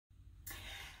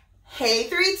Hey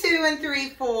 3-2 and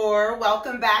 3-4,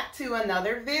 welcome back to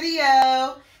another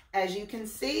video. As you can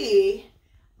see,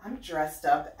 I'm dressed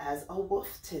up as a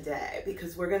wolf today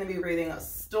because we're going to be reading a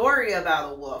story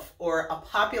about a wolf, or a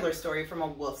popular story from a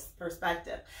wolf's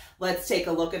perspective. Let's take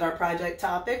a look at our project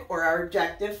topic or our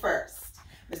objective first.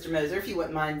 Mr. Moser, if you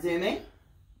wouldn't mind zooming.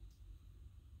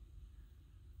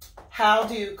 How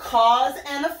do cause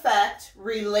and effect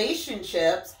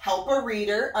relationships help a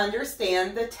reader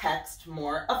understand the text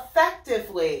more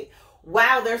effectively?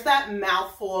 Wow, there's that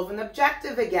mouthful of an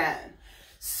objective again.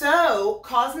 So,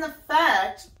 cause and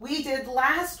effect, we did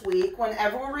last week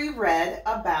whenever we read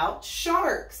about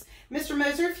sharks. Mr.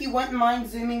 Moser, if you wouldn't mind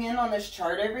zooming in on this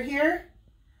chart over here.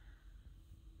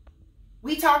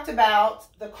 We talked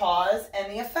about the cause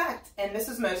and the effect, and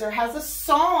Mrs. Moser has a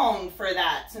song for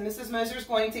that. So Mrs. Moser is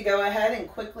going to go ahead and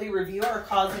quickly review our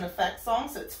cause and effect song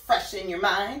so it's fresh in your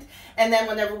mind. And then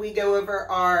whenever we go over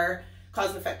our cause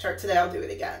and effect chart today, I'll do it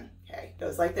again. Okay, it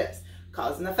goes like this.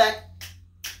 Cause and effect,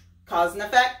 cause and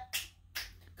effect,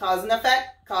 cause and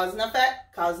effect, cause and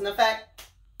effect, cause and effect.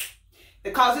 The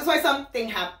cause is why something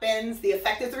happens. The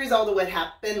effect is the result of what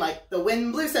happened, like the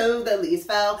wind blew so the leaves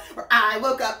fell, or I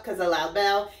woke up because a loud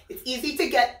bell. It's easy to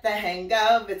get the hang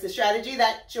of. It's a strategy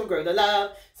that you'll grow to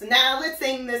love. So now let's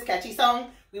sing this catchy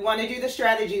song. We want to do the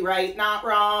strategy right, not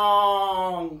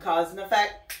wrong. Cause and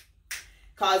effect,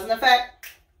 cause and effect,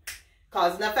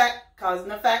 cause and effect, cause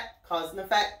and effect, cause and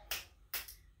effect.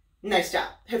 Nice job.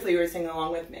 Hopefully you were singing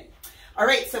along with me. All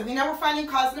right, so we know we're finding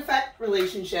cause and effect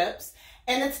relationships.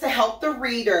 And it's to help the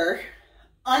reader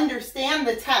understand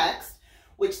the text,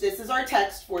 which this is our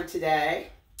text for today,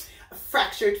 a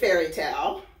fractured fairy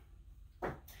tale,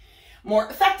 more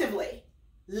effectively.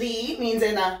 Li means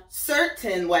in a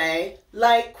certain way,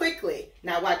 like quickly.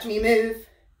 Now watch me move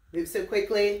so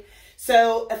quickly.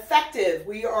 So effective,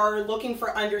 we are looking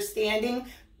for understanding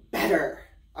better,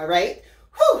 all right?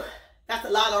 Whew, that's a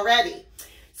lot already.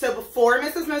 So before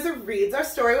Mrs. Moser reads our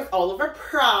story with all of our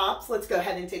props, let's go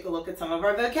ahead and take a look at some of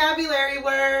our vocabulary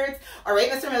words. All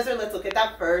right, Mr. Moser, let's look at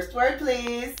that first word,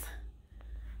 please.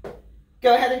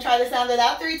 Go ahead and try to sound it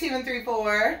out, 3-2 and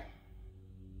 3-4.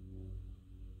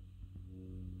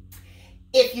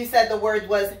 If you said the word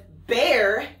was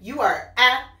bear, you are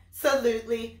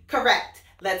absolutely correct.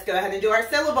 Let's go ahead and do our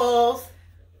syllables.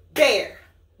 Bear,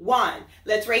 1.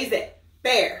 Let's raise it.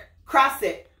 Bear, cross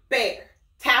it, bear,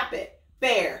 tap it.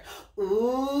 Bear.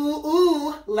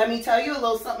 Ooh. Let me tell you a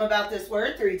little something about this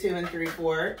word, 3-2 and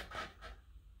 3-4.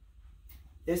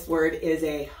 This word is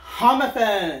a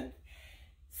homophone.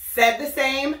 Said the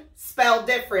same, spelled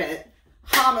different.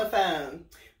 Homophone.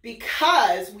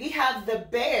 Because we have the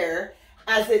bear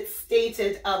as it's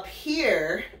stated up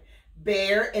here.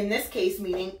 Bear, in this case,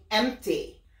 meaning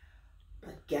empty.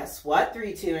 But guess what,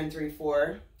 3-2 and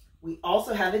 3-4? We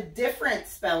also have a different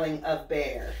spelling of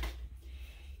bear.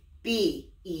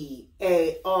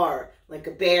 B-E-A-R, like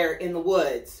a bear in the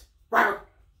woods.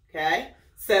 Okay,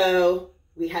 so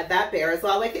we had that bear as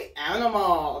well, like an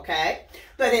animal, okay?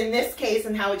 But in this case,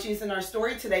 and how it's used in our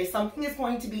story today, something is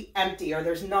going to be empty, or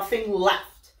there's nothing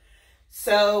left.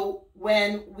 So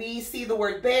when we see the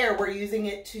word bear, we're using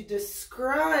it to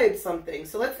describe something.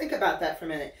 So let's think about that for a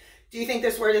minute. Do you think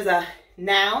this word is a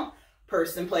noun,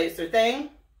 person, place, or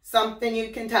thing? Something you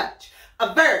can touch.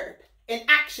 A verb, an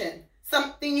action,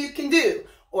 something you can do,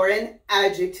 or an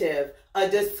adjective, a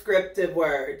descriptive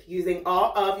word, using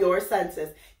all of your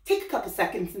senses. Take a couple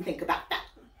seconds and think about that.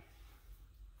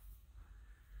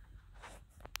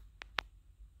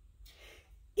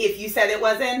 If you said it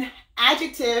was an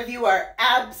adjective, you are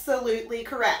absolutely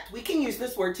correct. We can use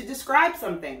this word to describe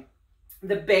something.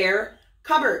 The bare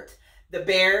cupboard, the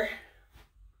bare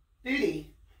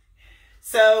booty.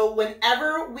 So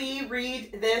whenever we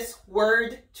read this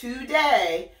word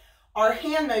today, our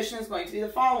hand motion is going to be the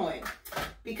following,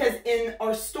 because in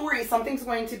our story, something's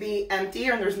going to be empty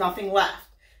and there's nothing left.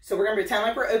 So we're going to pretend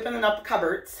like we're opening up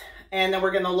cupboards, and then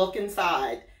we're going to look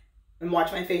inside, and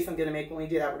watch my face I'm going to make when we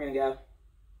do that. We're going to go,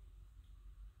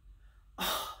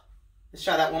 oh. Let's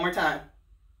try that one more time.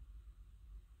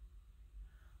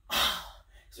 Oh.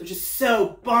 So we're just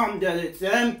so bummed that it's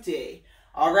empty.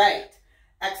 All right.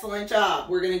 Excellent job.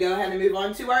 We're going to go ahead and move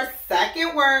on to our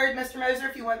second word. Mr. Moser,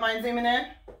 if you wouldn't mind zooming in.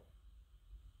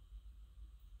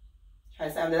 Try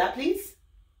to sound of that, please.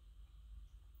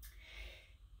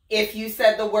 If you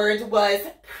said the word was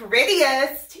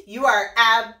prettiest, you are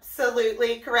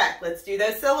absolutely correct. Let's do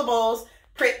those syllables.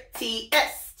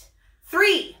 Prettiest.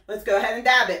 3. Let's go ahead and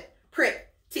dab it.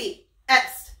 Prettiest.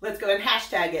 Let's go ahead and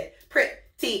hashtag it.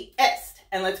 Prettiest.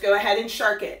 And let's go ahead and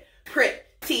shark it.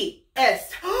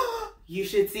 Prettiest. You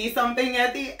should see something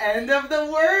at the end of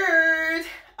the word.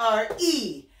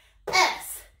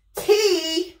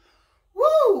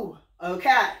 Woo!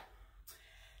 Okay.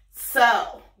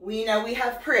 So, we know we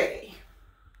have pretty.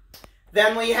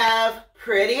 Then we have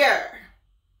prettier.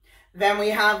 Then we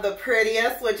have the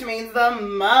prettiest, which means the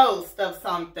most of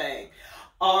something.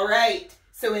 All right.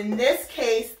 So in this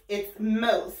case, it's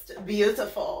most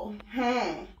beautiful.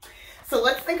 So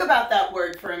let's think about that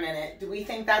word for a minute. Do we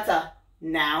think that's a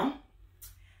noun,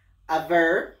 a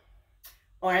verb,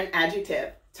 or an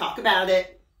adjective? Talk about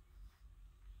it.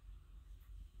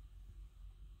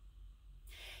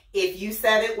 If you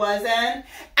said it was an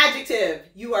adjective,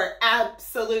 you are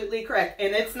absolutely correct.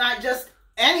 And it's not just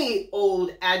any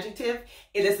old adjective.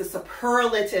 It is a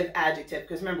superlative adjective.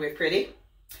 Because remember, we have pretty,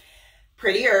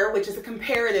 prettier, which is a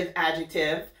comparative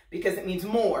adjective because it means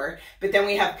more. But then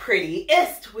we have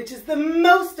prettiest, which is the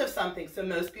most of something. So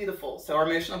most beautiful. So our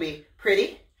motion will be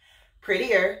pretty,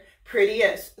 prettier,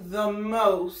 prettiest, the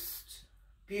most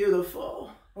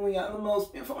beautiful. And we got the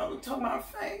most beautiful on the top of our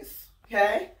face.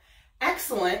 Okay?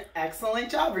 Excellent, excellent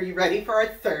job. Are you ready for our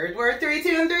third word? 3, 2,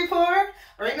 and 3, 4. All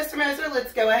right, Mr. Moser,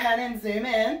 let's go ahead and zoom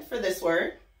in for this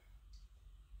word.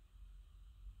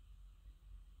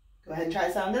 Go ahead and try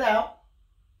to sound it out.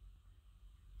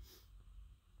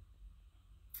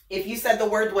 If you said the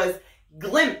word was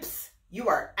glimpse, you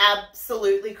are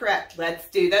absolutely correct. Let's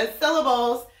do those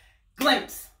syllables.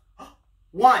 Glimpse.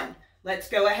 1. Let's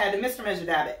go ahead and Mr. Moser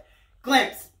dab it.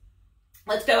 Glimpse.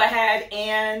 Let's go ahead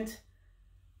and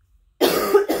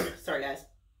sorry guys.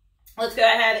 Let's go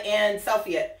ahead and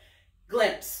selfie it.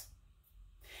 Glimpse.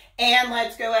 And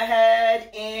let's go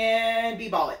ahead and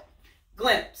b-ball it.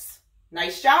 Glimpse.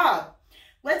 Nice job.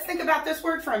 Let's think about this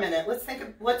word for a minute.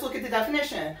 Let's look at the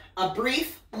definition. A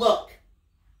brief look.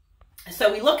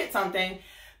 So we look at something,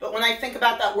 but when I think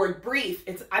about that word brief,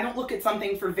 I don't look at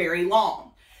something for very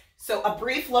long. So a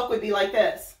brief look would be like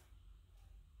this.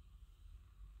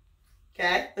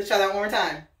 Okay, let's try that one more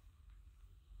time.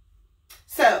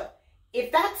 So, if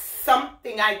that's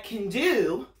something I can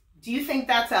do you think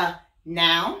that's a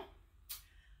noun,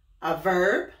 a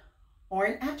verb, or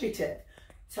an adjective?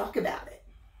 Talk about it.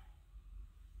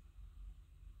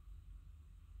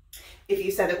 If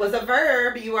you said it was a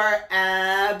verb, you are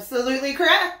absolutely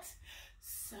correct.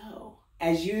 So,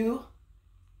 as you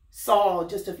saw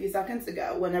just a few seconds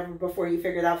ago, before you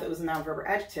figured out if it was a noun, verb, or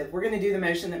adjective, we're going to do the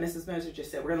motion that Mrs. Moser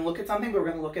just did. We're going to look at something, but we're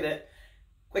going to look at it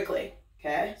quickly.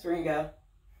 Okay, so we're going to go.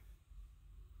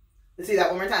 Let's see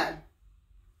that one more time.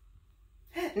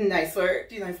 Nice work.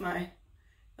 Do you like my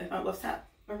left hand?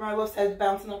 Remember my left head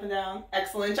bouncing up and down?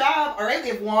 Excellent job. All right, we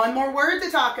have one more word to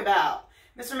talk about.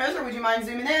 Mr. Moser, would you mind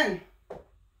zooming in?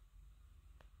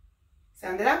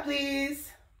 Sound it out, please.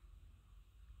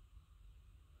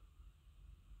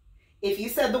 If you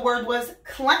said the word was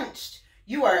clenched,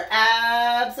 you are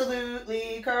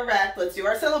absolutely correct. Let's do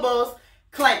our syllables.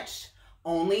 Clenched.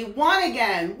 Only one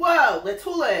again. Whoa, let's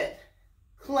hula it.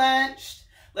 Clenched.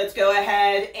 Let's go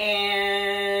ahead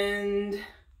and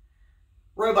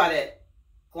robot it.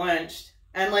 Clenched.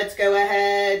 And let's go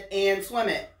ahead and swim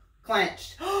it.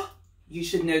 Clenched. You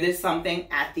should notice something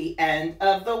at the end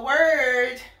of the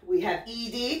word. We have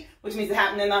ed, which means it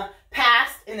happened in the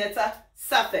past, and it's a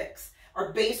suffix.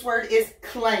 Our base word is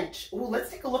clench. Ooh, let's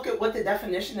take a look at what the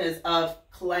definition is of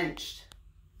clenched.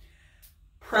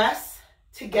 Press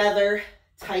together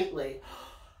tightly.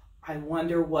 I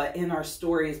wonder what in our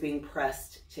story is being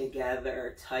pressed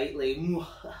together tightly.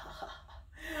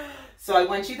 So I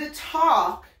want you to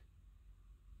talk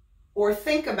or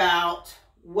think about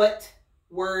what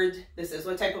word this is.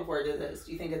 What type of word it is.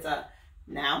 Do you think it's a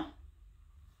noun,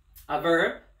 a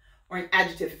verb, or an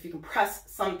adjective? If you can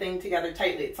press something together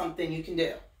tightly, it's something you can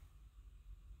do.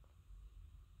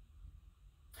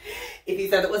 If you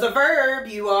said it was a verb,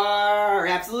 you are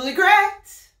absolutely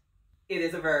correct. It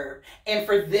is a verb. And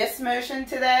for this motion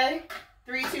today,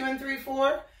 3, 2, and 3,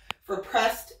 4, for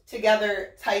pressed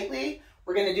together tightly,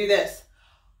 we're going to do this.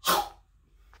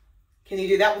 Can you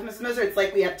do that with Mrs. Moser? It's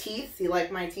like we have teeth. See, like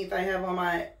my teeth I have on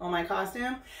my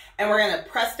costume. And we're going to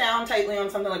press down tightly on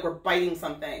something like we're biting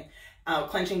something.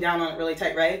 Clenching down on it really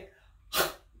tight, right?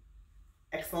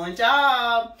 Excellent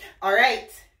job. All right.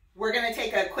 We're going to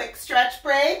take a quick stretch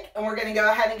break, and we're going to go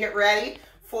ahead and get ready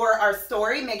for our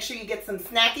story. Make sure you get some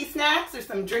snacky snacks or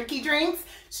some drinky drinks.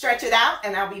 Stretch it out,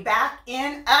 and I'll be back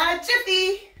in a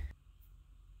jiffy.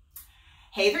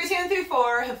 Hey, 3, 2, and 3,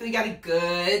 4. Hopefully you got a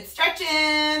good stretch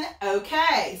in.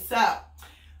 Okay, so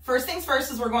first things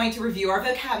first is we're going to review our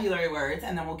vocabulary words,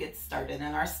 and then we'll get started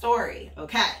in our story.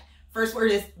 Okay, first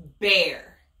word is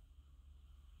bear.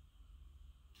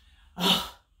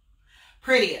 Oh,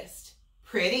 prettiest,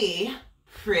 pretty,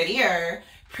 prettier,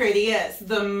 prettiest,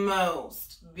 the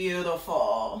most,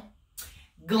 Beautiful.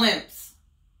 Glimpse.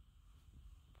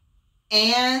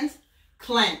 And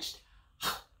clenched.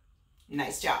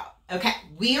 Nice job. Okay,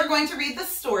 we are going to read the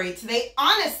story today.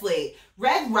 Honestly,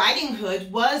 Red Riding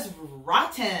Hood was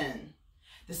rotten.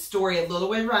 The story of Little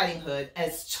Red Riding Hood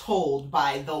as told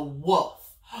by the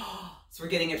wolf. So we're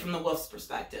getting it from the wolf's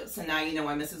perspective. So now you know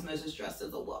why Mrs. Moses dressed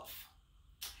as a wolf.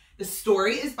 The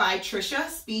story is by Tricia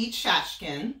Speed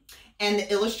Shashkin, and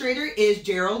the illustrator is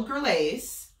Gerald Gerlais,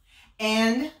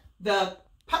 and the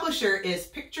publisher is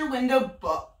Picture Window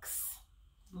Books.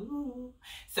 Ooh.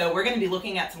 So we're going to be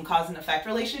looking at some cause and effect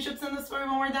relationships in the story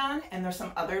when we're done, and there's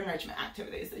some other enrichment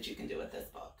activities that you can do with this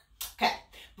book. Okay,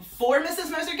 before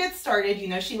Mrs. Moser gets started, you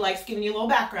know she likes giving you a little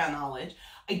background knowledge.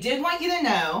 I did want you to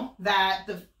know that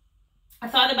I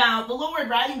thought about the Little Red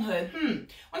Riding Hood.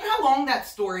 Wonder how long that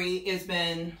story has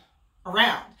been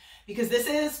around, because this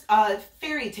is a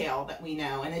fairy tale that we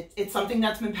know, and it's something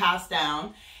that's been passed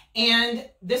down, and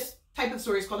this type of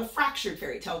story is called a fractured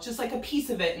fairy tale. It's just like a piece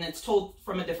of it, and it's told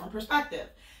from a different perspective.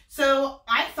 So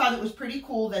I thought it was pretty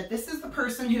cool that this is the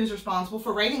person who's responsible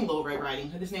for writing Little Red Riding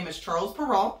Hood. His name is Charles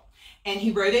Perrault, and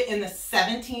he wrote it in the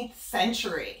 17th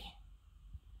century.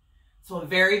 So a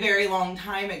very, very long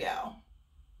time ago.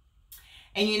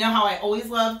 And you know how I always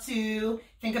love to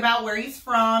think about where he's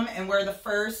from and where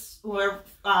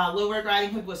Little Red Riding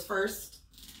Hood was first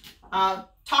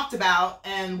talked about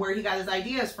and where he got his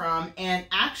ideas from. And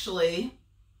actually,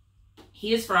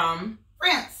 he is from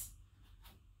France.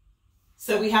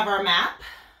 So we have our map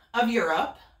of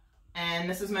Europe, and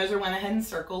Mrs. Moser went ahead and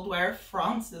circled where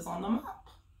France is on the map.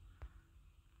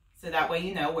 So that way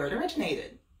you know where it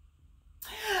originated.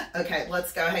 Okay,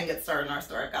 let's go ahead and get started on our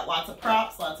story. I've got lots of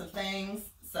props, lots of things.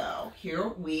 So here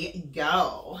we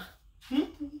go.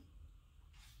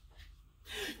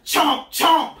 Chomp,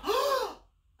 chomp!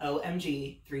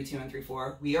 OMG, 3, 2, and 3,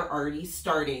 4. We are already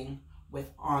starting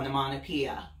with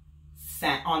onomatopoeia.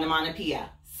 Onomatopoeia.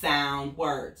 Sound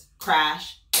words.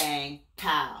 Crash, bang,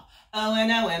 pow.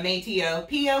 O-N-O-M-A-T-O-P-O-E-I-A.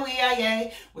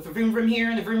 With a vroom vroom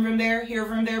here and a vroom vroom there. Here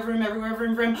vroom, there vroom, everywhere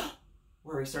vroom vroom.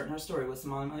 We're restarting our story with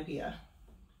some onomatopoeia.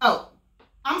 Oh,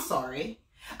 I'm sorry.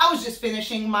 I was just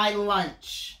finishing my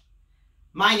lunch.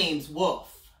 My name's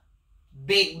Wolf.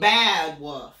 Big Bad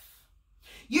Wolf.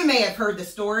 You may have heard the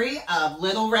story of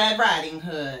Little Red Riding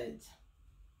Hood.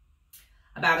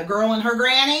 About a girl and her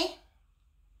granny?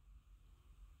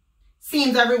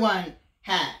 Seems everyone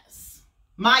has.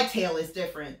 My tale is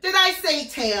different. Did I say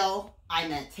tail? I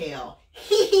meant tail.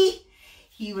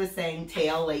 He was saying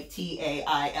tail like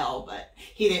T-A-I-L, but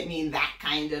he didn't mean that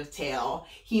kind of tail.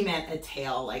 He meant a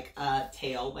tail like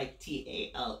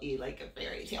T-A-L-E, like a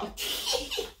fairy tale.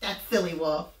 That silly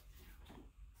wolf.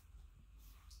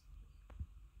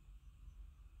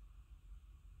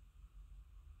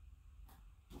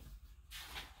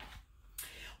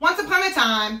 Once upon a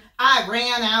time, I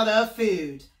ran out of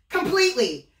food.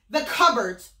 Completely. The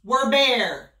cupboards were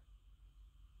bare.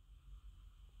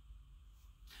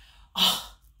 Oh.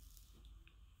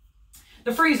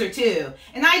 The freezer too.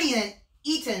 And I'd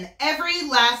eaten every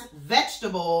last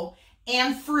vegetable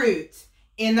and fruit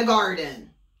in the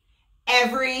garden.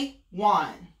 Every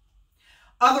one.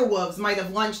 Other wolves might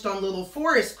have lunched on little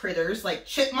forest critters like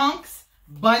chipmunks,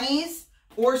 bunnies,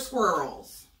 or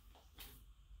squirrels.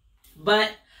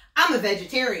 But I'm a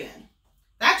vegetarian.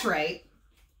 That's right.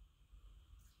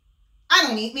 I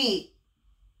don't eat meat.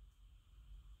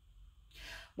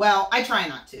 Well, I try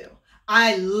not to.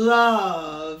 I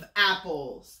love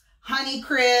apples. Honey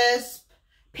Crisp,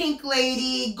 Pink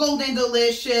Lady, Golden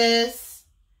Delicious.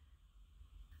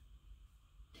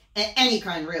 Any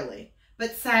kind, really.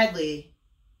 But sadly,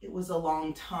 it was a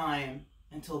long time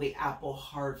until the apple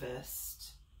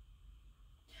harvest.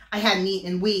 I hadn't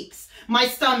eaten in weeks. My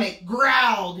stomach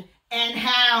growled and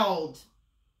howled.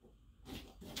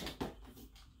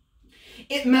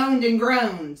 It moaned and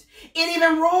groaned. It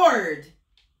even roared.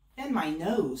 Then my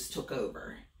nose took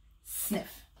over.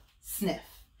 Sniff, sniff.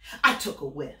 I took a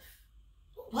whiff.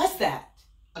 What was that?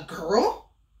 A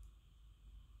girl?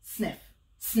 Sniff,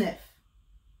 sniff.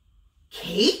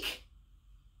 Cake?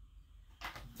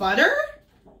 Butter?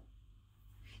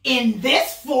 In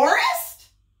this forest?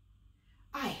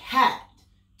 I had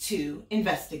to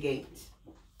investigate.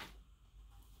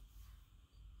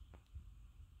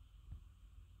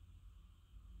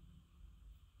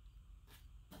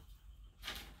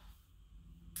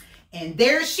 And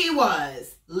there she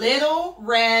was, Little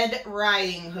Red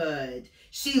Riding Hood.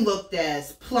 She looked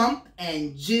as plump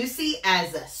and juicy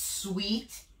as a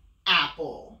sweet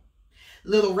apple.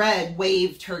 Little Red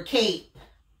waved her cape.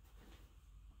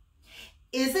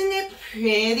 "Isn't it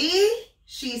pretty?"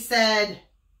 she said.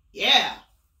 "Yeah,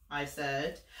 I I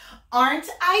said. Aren't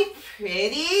I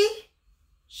pretty?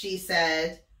 She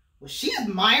said. Was she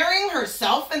admiring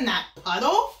herself in that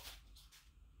puddle?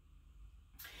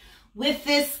 With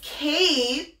this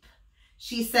cape,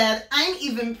 she said, I'm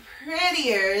even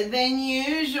prettier than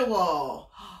usual.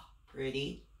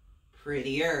 Pretty,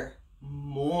 prettier,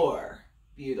 more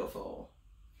beautiful.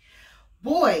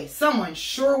 Boy, someone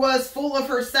sure was full of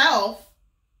herself.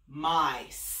 My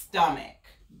stomach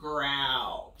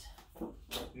growled.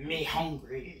 Me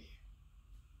hungry.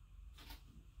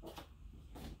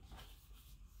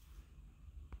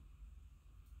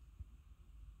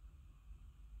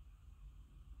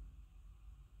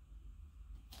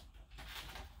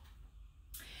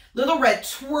 Little Red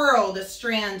twirled a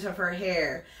strand of her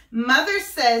hair. Mother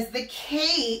says the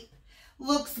cape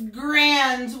looks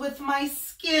grand with my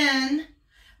skin.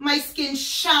 My skin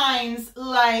shines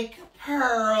like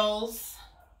pearls.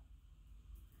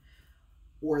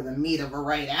 Or the meat of a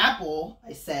ripe apple,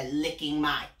 I said, licking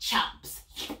my chops.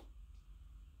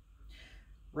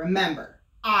 Remember,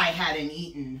 I hadn't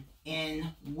eaten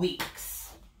in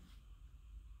weeks.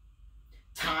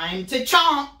 Time to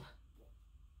chomp.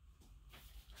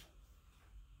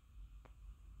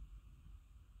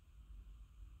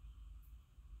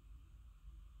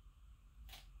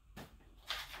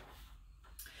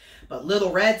 But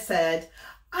Little Red said,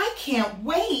 I can't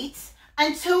wait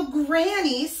until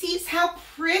Granny sees how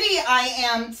pretty I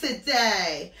am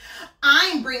today.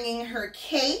 I'm bringing her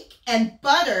cake and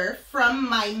butter from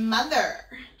my mother.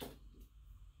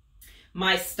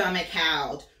 My stomach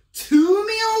howled. 2 meals,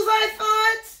 I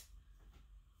thought.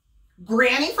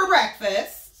 Granny for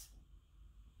breakfast.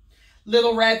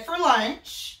 Little Red for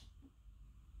lunch.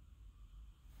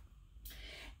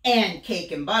 And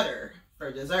cake and butter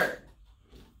for dessert.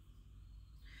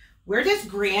 Where does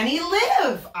Granny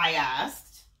live? I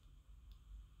asked.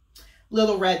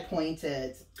 Little Red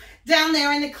pointed. Down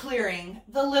there in the clearing,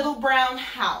 the little brown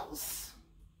house.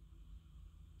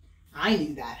 I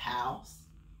knew that house,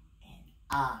 and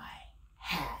I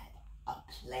had a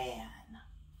plan.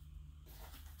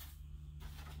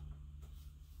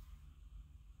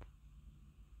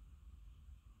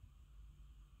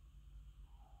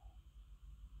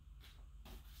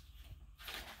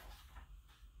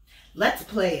 Let's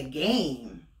play a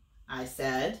game, I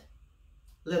said.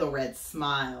 Little Red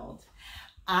smiled.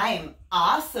 I'm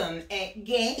awesome at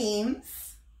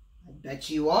games. I bet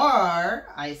you are,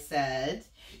 I said.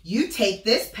 You take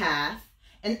this path,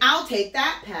 and I'll take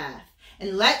that path.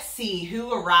 And let's see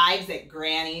who arrives at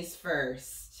Granny's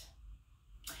first.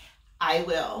 I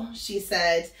will, she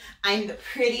said. I'm the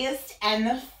prettiest and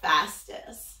the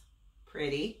fastest.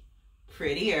 Pretty,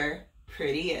 prettier,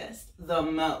 prettiest, the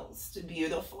most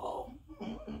beautiful.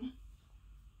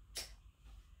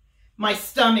 My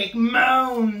stomach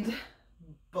moaned.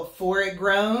 Before it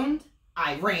groaned,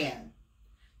 I ran.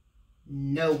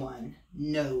 No one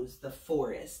knows the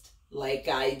forest like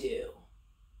I do.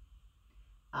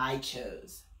 I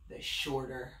chose the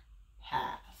shorter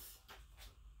path.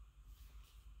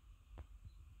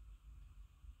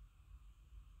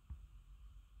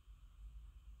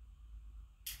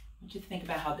 I want you to think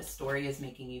about how this story is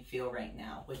making you feel right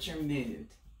now. What's your mood?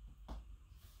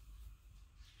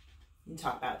 You can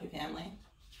talk about your family.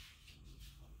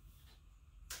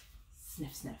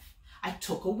 Sniff, sniff. I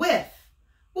took a whiff.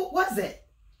 What was it?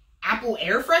 Apple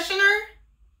air freshener?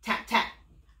 Tap, tap.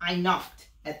 I knocked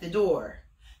at the door.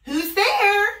 Who's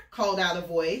there? Called out a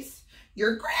voice.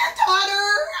 Your granddaughter,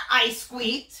 I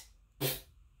squeaked.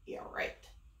 Yeah, right.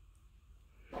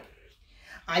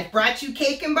 I've brought you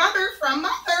cake and butter from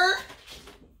Mother.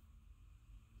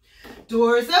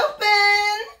 Doors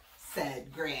open,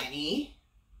 said Granny.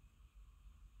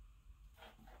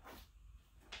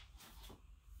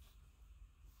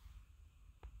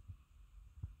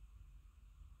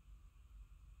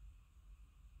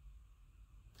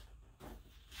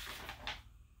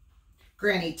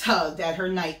 Granny tugged at her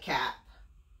nightcap.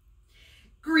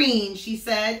 Green, she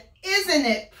said, isn't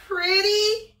it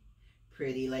pretty?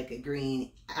 Pretty like a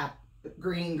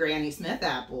green Granny Smith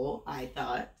apple, I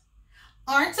thought.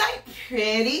 Aren't I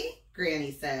pretty?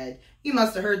 Granny said. You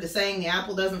must have heard the saying, the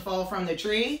apple doesn't fall from the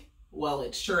tree. Well,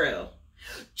 it's true.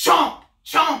 Chomp,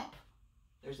 chomp.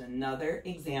 There's another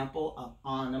example of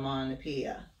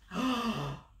onomatopoeia.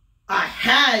 I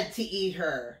had to eat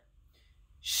her.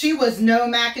 She was no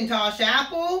Macintosh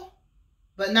apple,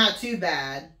 but not too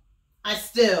bad. I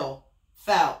still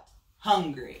felt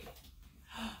hungry.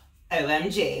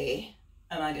 OMG.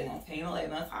 Oh my goodness, can you believe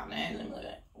this happening?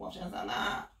 What is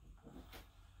that?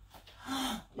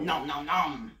 Nom nom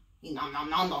nom. Nom nom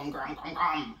nom nom grum grum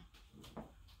grum.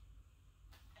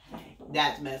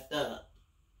 That's messed up.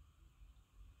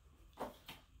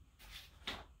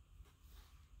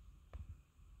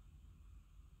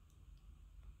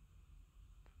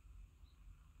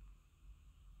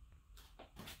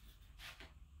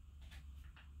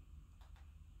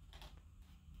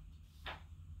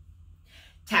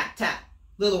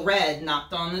 Little Red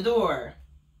knocked on the door.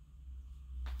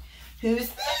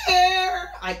 Who's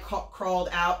there? I crawled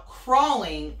out,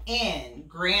 crawling in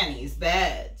Granny's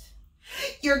bed.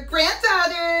 Your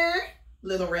granddaughter,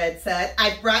 Little Red said.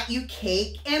 I brought you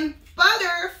cake and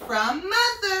butter from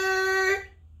Mother.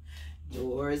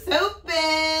 Doors open,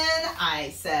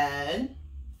 I said.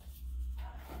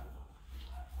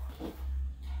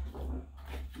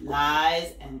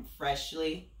 Lies and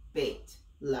freshly baked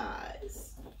lies.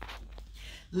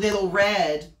 Little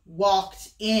Red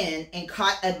walked in and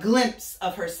caught a glimpse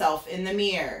of herself in the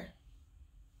mirror.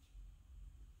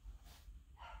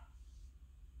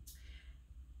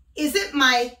 Isn't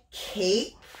my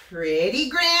cake pretty,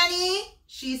 Granny?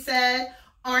 She said.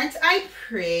 Aren't I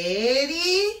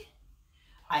pretty?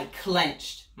 I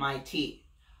clenched my teeth.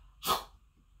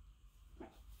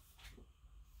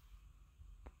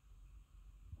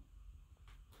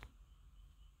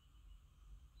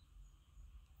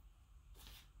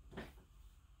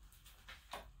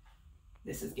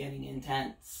 This is getting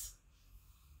intense.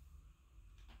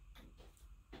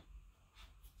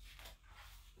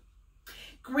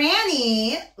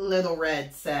 Granny, Little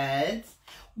Red said,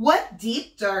 what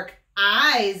deep dark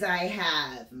eyes I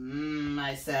have.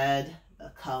 I said,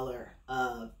 the color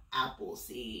of apple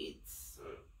seeds.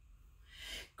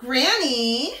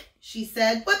 Granny, she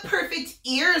said, what perfect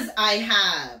ears I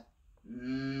have.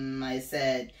 I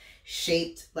said,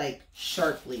 shaped like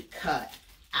sharply cut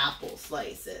apple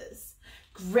slices.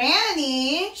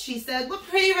 Granny, she said, what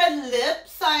pretty red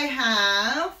lips I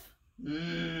have.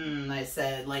 I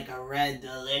said, like a red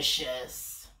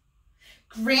delicious.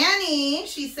 Granny,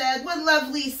 she said, what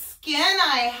lovely skin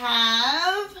I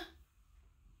have.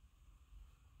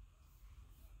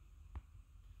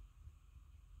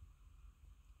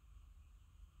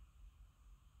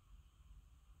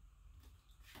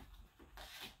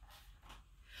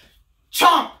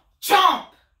 Chomp, chomp.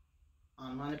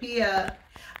 Onomatopoeia.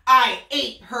 I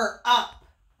ate her up.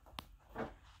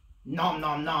 Nom,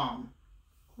 nom, nom.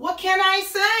 What can I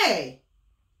say?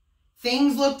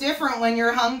 Things look different when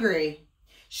you're hungry.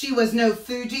 She was no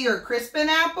Fuji or Crispin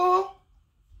apple,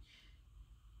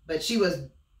 but she was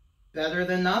better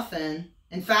than nothing.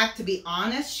 In fact, to be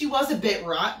honest, she was a bit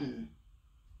rotten.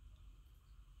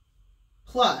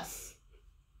 Plus,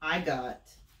 I got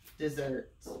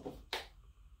dessert.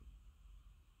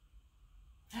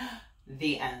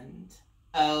 The end.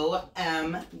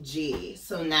 OMG.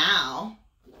 So now,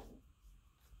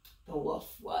 the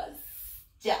wolf was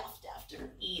stuffed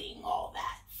after eating all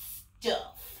that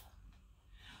stuff.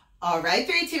 All right,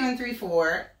 3, 2, and 3,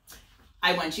 4.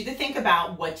 I want you to think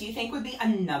about what do you think would be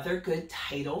another good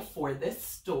title for this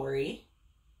story.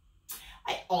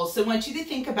 I also want you to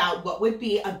think about what would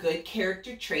be a good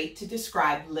character trait to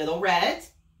describe Little Red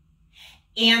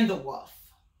and the wolf.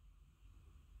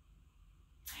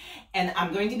 And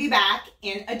I'm going to be back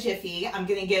in a jiffy. I'm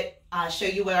going to show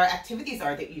you what our activities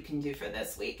are that you can do for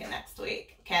this week and next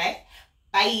week. Okay?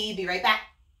 Bye. Be right back.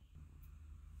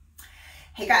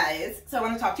 Hey guys, so I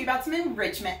want to talk to you about some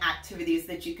enrichment activities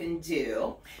that you can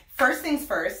do. First things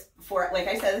first, before, like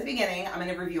I said at the beginning, I'm going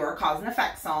to review our cause and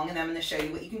effect song, and then I'm going to show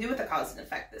you what you can do with the cause and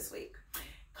effect this week.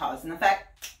 Cause and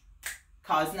effect,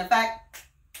 cause and effect,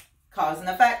 cause and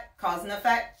effect, cause and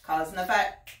effect, cause and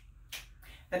effect.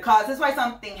 The cause is why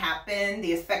something happened.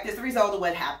 The effect is the result of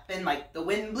what happened, like the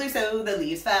wind blew so the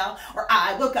leaves fell, or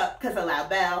I woke up because a loud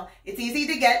bell. It's easy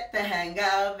to get the hang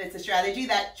of. It's a strategy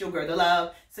that you'll grow to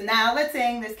love. So now let's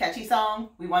sing this catchy song.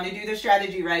 We want to do the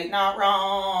strategy right, not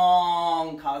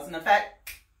wrong. Cause and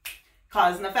effect,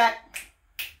 cause and effect,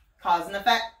 cause and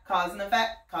effect, cause and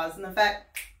effect, cause and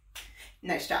effect.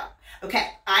 Nice job.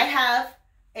 Okay, I have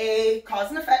a cause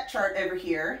and effect chart over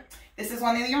here. This is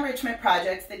one of the enrichment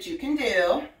projects that you can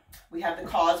do. We have the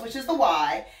cause, which is the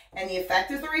why, and the effect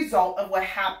is the result of what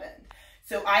happened.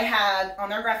 So I had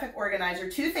on our graphic organizer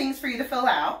 2 things for you to fill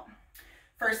out.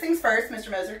 First things first,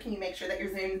 Mr. Moser, can you make sure that you're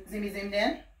zoomed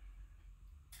in?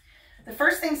 The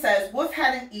first thing says, Wolf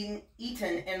hadn't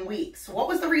eaten in weeks. So what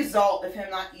was the result of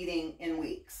him not eating in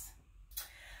weeks?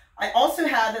 I also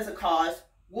have as a cause,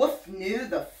 Wolf knew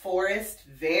the forest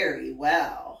very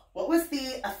well. What was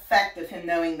the effect of him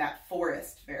knowing that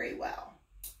forest very well?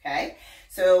 Okay,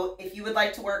 so if you would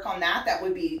like to work on that, that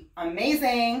would be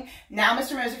amazing. Now,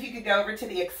 Mr. Moser, if you could go over to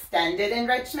the extended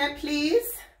enrichment, please.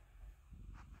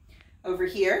 Over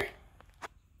here.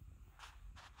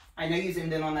 I know you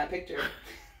zoomed in on that picture.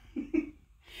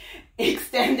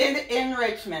 Extended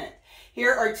enrichment.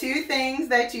 Here are 2 things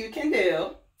that you can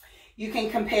do. You can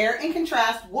compare and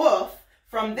contrast Wolf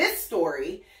from this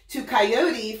story to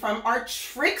Coyote from our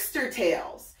Trickster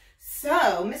Tales.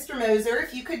 So, Mr. Moser,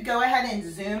 if you could go ahead and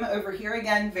zoom over here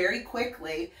again very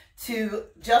quickly to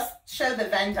just show the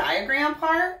Venn diagram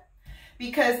part,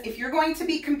 because if you're going to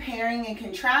be comparing and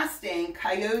contrasting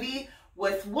coyote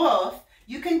with wolf,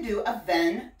 you can do a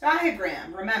Venn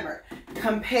diagram. Remember,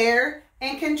 compare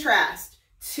and contrast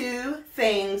two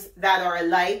things that are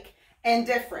alike and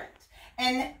different.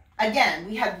 And again,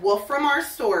 we had wolf from our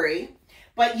story,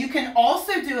 but you can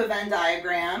also do a Venn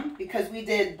diagram because we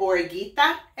did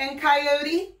Borreguita and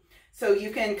coyote. So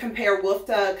you can compare wolf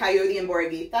to coyote and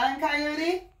Borreguita and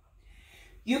coyote.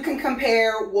 You can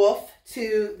compare wolf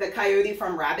to the coyote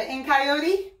from Rabbit and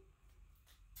Coyote.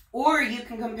 Or you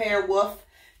can compare wolf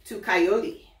to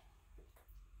coyote.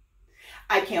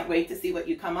 I can't wait to see what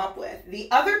you come up with.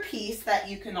 The other piece that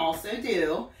you can also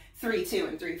do, 3-2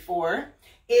 and 3-4,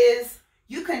 is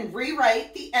you can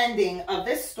rewrite the ending of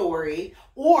this story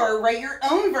or write your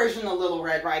own version of Little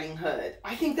Red Riding Hood.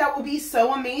 I think that would be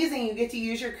so amazing. You get to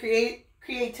use your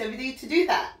creativity to do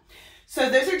that. So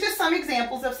those are just some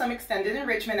examples of some extended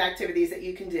enrichment activities that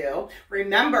you can do.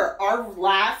 Remember, our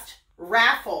last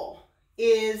raffle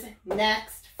is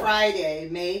next Friday,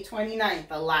 May 29th,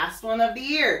 the last one of the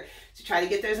year, to try to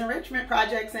get those enrichment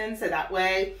projects in so that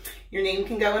way your name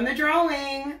can go in the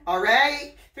drawing. All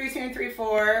right, 3-2 and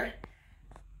 3-4.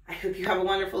 I hope you have a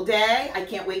wonderful day. I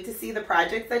can't wait to see the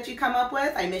projects that you come up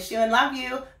with. I miss you and love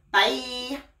you.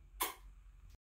 Bye.